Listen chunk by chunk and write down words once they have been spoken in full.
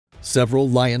Several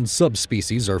lion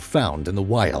subspecies are found in the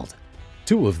wild.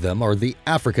 Two of them are the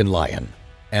African lion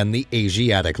and the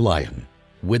Asiatic lion.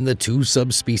 When the two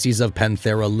subspecies of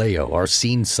Panthera leo are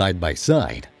seen side by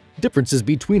side, differences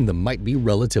between them might be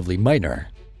relatively minor,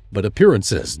 but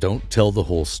appearances don't tell the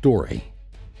whole story.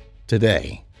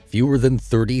 Today, fewer than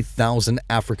 30,000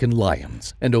 African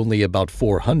lions and only about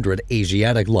 400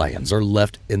 Asiatic lions are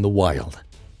left in the wild.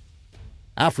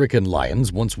 African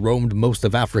lions once roamed most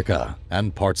of Africa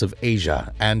and parts of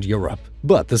Asia and Europe,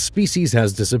 but the species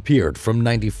has disappeared from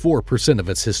 94% of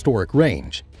its historic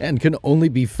range and can only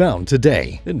be found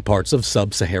today in parts of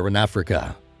sub-Saharan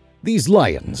Africa. These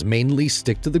lions mainly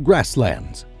stick to the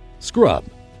grasslands, scrub,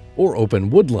 or open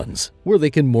woodlands where they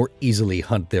can more easily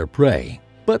hunt their prey,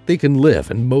 but they can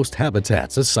live in most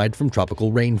habitats aside from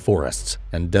tropical rainforests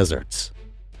and deserts.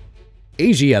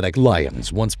 Asiatic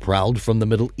lions once prowled from the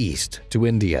Middle East to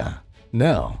India.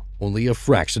 Now, only a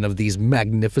fraction of these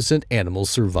magnificent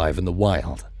animals survive in the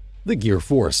wild. The Gir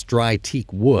Forest dry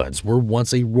teak woods were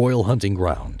once a royal hunting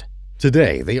ground.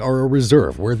 Today, they are a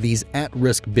reserve where these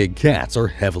at-risk big cats are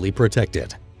heavily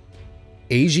protected.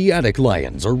 Asiatic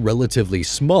lions are relatively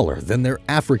smaller than their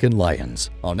African lions,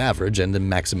 on average and in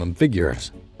maximum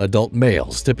figures. Adult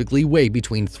males typically weigh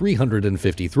between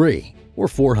 353 or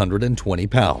 420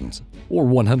 pounds, or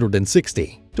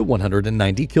 160 to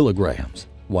 190 kilograms,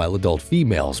 while adult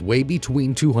females weigh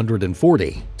between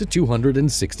 240 to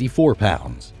 264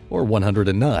 pounds, or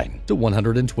 109 to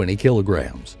 120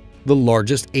 kilograms. The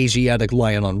largest Asiatic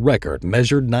lion on record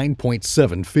measured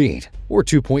 9.7 feet, or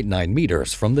 2.9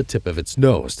 meters from the tip of its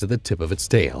nose to the tip of its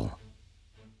tail.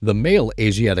 The male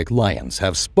Asiatic lions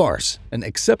have sparse and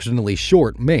exceptionally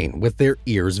short mane with their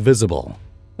ears visible.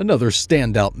 Another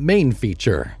standout mane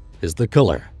feature is the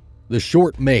color. The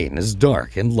short mane is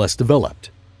dark and less developed.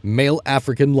 Male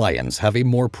African lions have a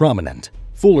more prominent,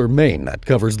 fuller mane that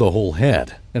covers the whole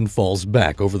head and falls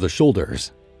back over the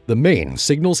shoulders. The mane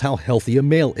signals how healthy a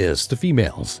male is to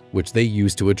females, which they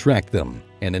use to attract them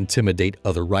and intimidate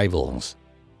other rivals.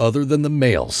 Other than the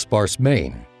male's sparse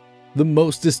mane, the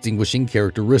most distinguishing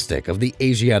characteristic of the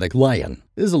Asiatic lion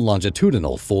is a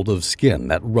longitudinal fold of skin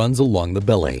that runs along the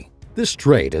belly. This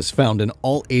trait is found in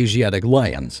all Asiatic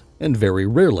lions and very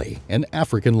rarely in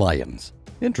African lions.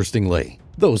 Interestingly,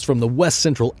 those from the West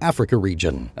Central Africa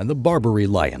region and the Barbary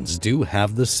lions do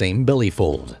have the same belly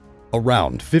fold.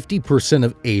 Around 50%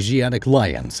 of Asiatic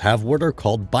lions have what are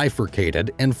called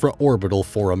bifurcated infraorbital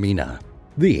foramina.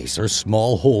 These are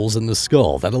small holes in the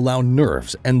skull that allow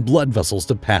nerves and blood vessels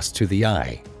to pass to the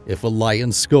eye. If a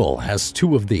lion's skull has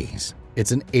two of these,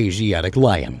 it's an Asiatic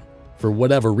lion. For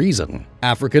whatever reason,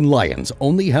 African lions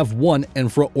only have one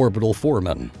infraorbital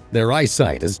foramen. Their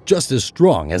eyesight is just as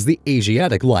strong as the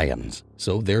Asiatic lions,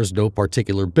 so there's no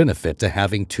particular benefit to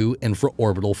having two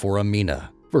infraorbital foramina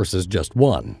versus just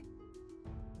one.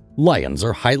 Lions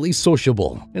are highly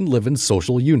sociable and live in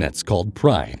social units called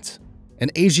prides. An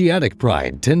Asiatic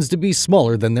pride tends to be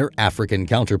smaller than their African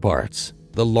counterparts.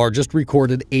 The largest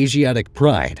recorded Asiatic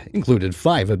pride included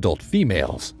 5 adult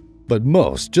females, but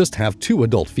most just have 2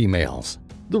 adult females.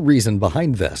 The reason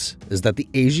behind this is that the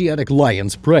Asiatic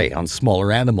lions prey on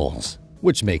smaller animals,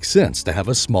 which makes sense to have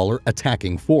a smaller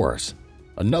attacking force.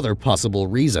 Another possible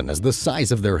reason is the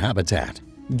size of their habitat.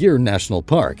 Gir National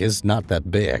Park is not that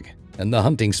big, and the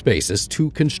hunting space is too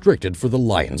constricted for the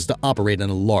lions to operate in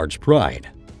a large pride.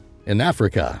 In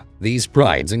Africa, these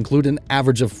prides include an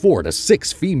average of 4 to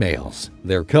 6 females,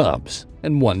 their cubs,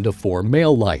 and 1 to 4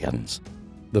 male lions.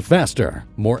 The faster,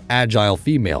 more agile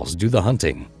females do the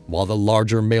hunting, while the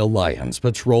larger male lions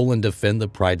patrol and defend the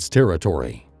pride's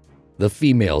territory. The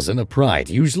females in a pride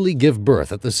usually give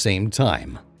birth at the same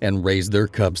time and raise their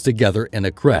cubs together in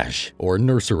a creche or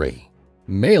nursery.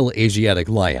 Male Asiatic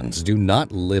lions do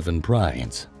not live in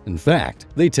prides. In fact,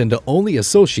 they tend to only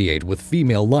associate with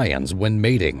female lions when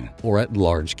mating or at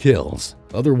large kills.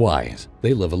 Otherwise,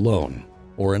 they live alone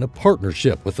or in a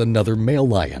partnership with another male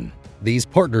lion. These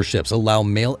partnerships allow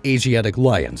male Asiatic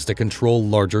lions to control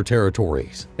larger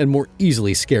territories and more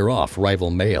easily scare off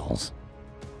rival males.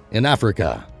 In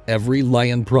Africa, every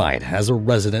lion pride has a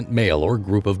resident male or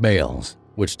group of males,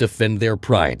 which defend their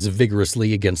prides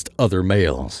vigorously against other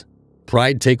males.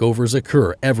 Pride takeovers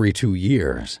occur every 2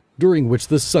 years, during which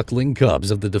the suckling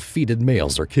cubs of the defeated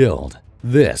males are killed.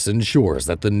 This ensures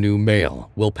that the new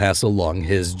male will pass along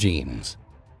his genes.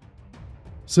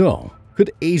 So,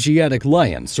 could Asiatic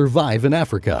lions survive in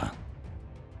Africa?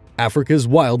 Africa's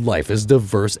wildlife is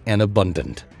diverse and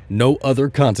abundant. No other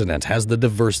continent has the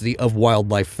diversity of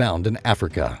wildlife found in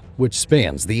Africa, which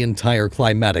spans the entire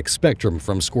climatic spectrum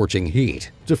from scorching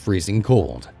heat to freezing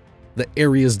cold. The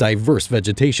area's diverse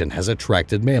vegetation has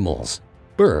attracted mammals,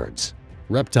 birds,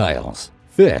 reptiles,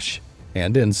 fish,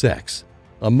 and insects.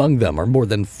 Among them are more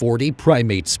than 40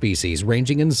 primate species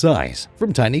ranging in size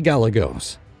from tiny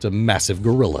galagos to massive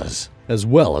gorillas, as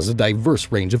well as a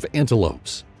diverse range of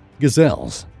antelopes,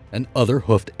 gazelles, and other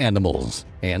hoofed animals,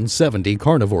 and 70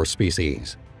 carnivore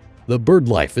species. The bird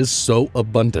life is so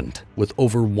abundant, with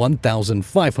over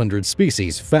 1,500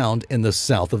 species found in the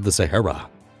south of the Sahara.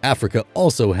 Africa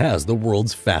also has the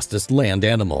world's fastest land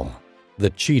animal, the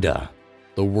cheetah,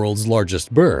 the world's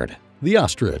largest bird, the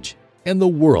ostrich, and the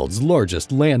world's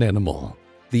largest land animal,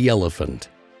 the elephant.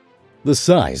 The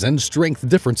size and strength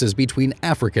differences between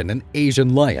African and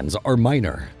Asian lions are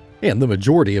minor, and the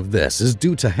majority of this is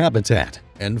due to habitat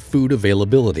and food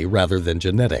availability rather than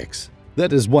genetics.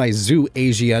 That is why zoo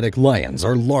Asiatic lions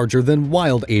are larger than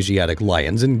wild Asiatic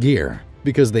lions in Gir,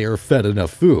 because they are fed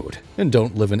enough food and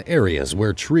don't live in areas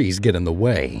where trees get in the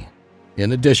way.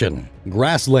 In addition,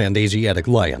 grassland Asiatic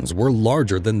lions were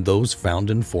larger than those found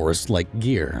in forests like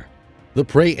Gir. The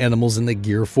prey animals in the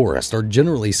Gir Forest are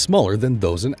generally smaller than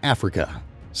those in Africa,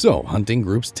 so hunting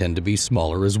groups tend to be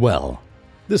smaller as well.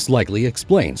 This likely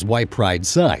explains why pride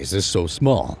size is so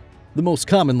small. The most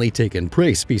commonly taken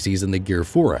prey species in the Gir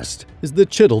Forest is the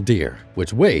chital deer,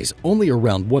 which weighs only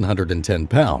around 110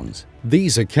 pounds.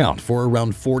 These account for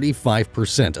around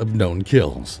 45% of known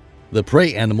kills. The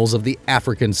prey animals of the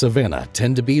African savanna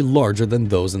tend to be larger than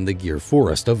those in the Gir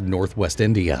Forest of northwest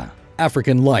India.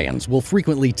 African lions will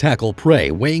frequently tackle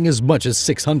prey weighing as much as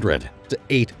 600 to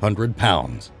 800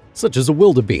 pounds, such as a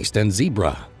wildebeest and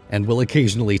zebra, and will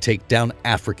occasionally take down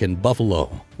African buffalo,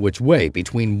 which weigh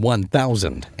between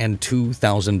 1,000 and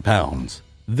 2,000 pounds.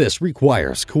 This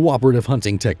requires cooperative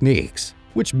hunting techniques,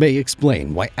 which may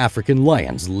explain why African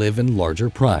lions live in larger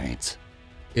prides.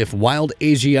 If wild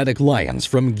Asiatic lions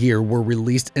from Gir were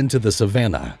released into the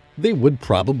savanna, they would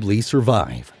probably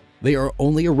survive. They are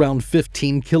only around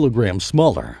 15 kilograms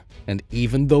smaller, and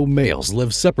even though males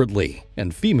live separately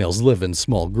and females live in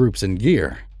small groups in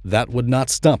Gir, that would not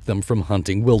stop them from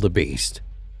hunting wildebeest,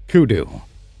 kudu,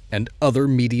 and other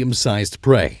medium-sized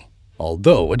prey,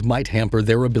 although it might hamper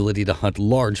their ability to hunt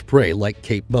large prey like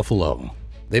Cape buffalo.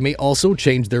 They may also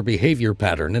change their behavior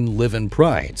pattern and live in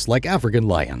prides like African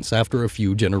lions after a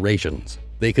few generations.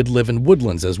 They could live in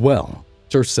woodlands as well,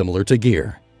 which are similar to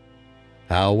Gir.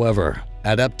 However,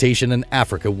 adaptation in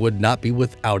Africa would not be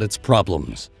without its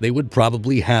problems. They would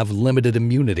probably have limited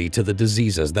immunity to the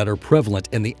diseases that are prevalent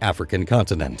in the African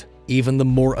continent. Even the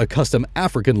more accustomed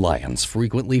African lions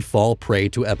frequently fall prey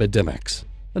to epidemics.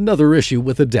 Another issue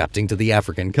with adapting to the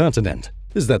African continent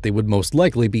is that they would most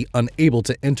likely be unable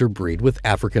to interbreed with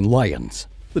African lions.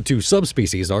 The two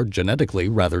subspecies are genetically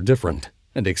rather different,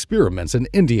 and experiments in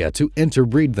India to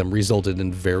interbreed them resulted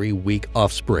in very weak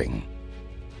offspring.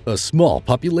 A small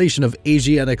population of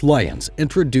Asiatic lions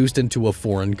introduced into a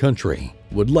foreign country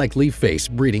would likely face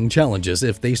breeding challenges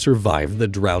if they survived the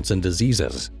droughts and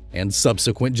diseases, and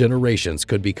subsequent generations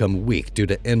could become weak due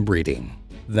to inbreeding.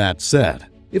 That said,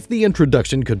 if the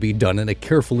introduction could be done in a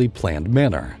carefully planned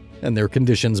manner, and their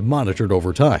conditions monitored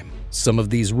over time, some of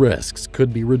these risks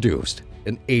could be reduced,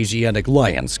 and Asiatic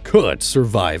lions could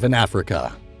survive in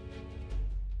Africa.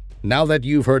 Now that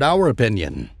you've heard our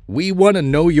opinion, we want to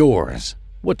know yours.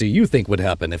 What do you think would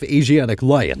happen if Asiatic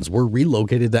lions were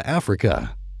relocated to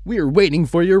Africa? We're waiting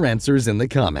for your answers in the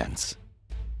comments.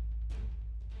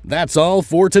 That's all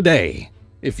for today.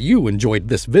 If you enjoyed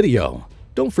this video,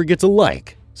 don't forget to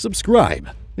like, subscribe,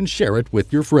 and share it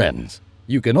with your friends.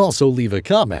 You can also leave a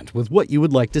comment with what you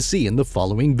would like to see in the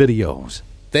following videos.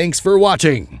 Thanks for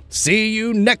watching. See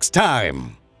you next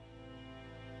time.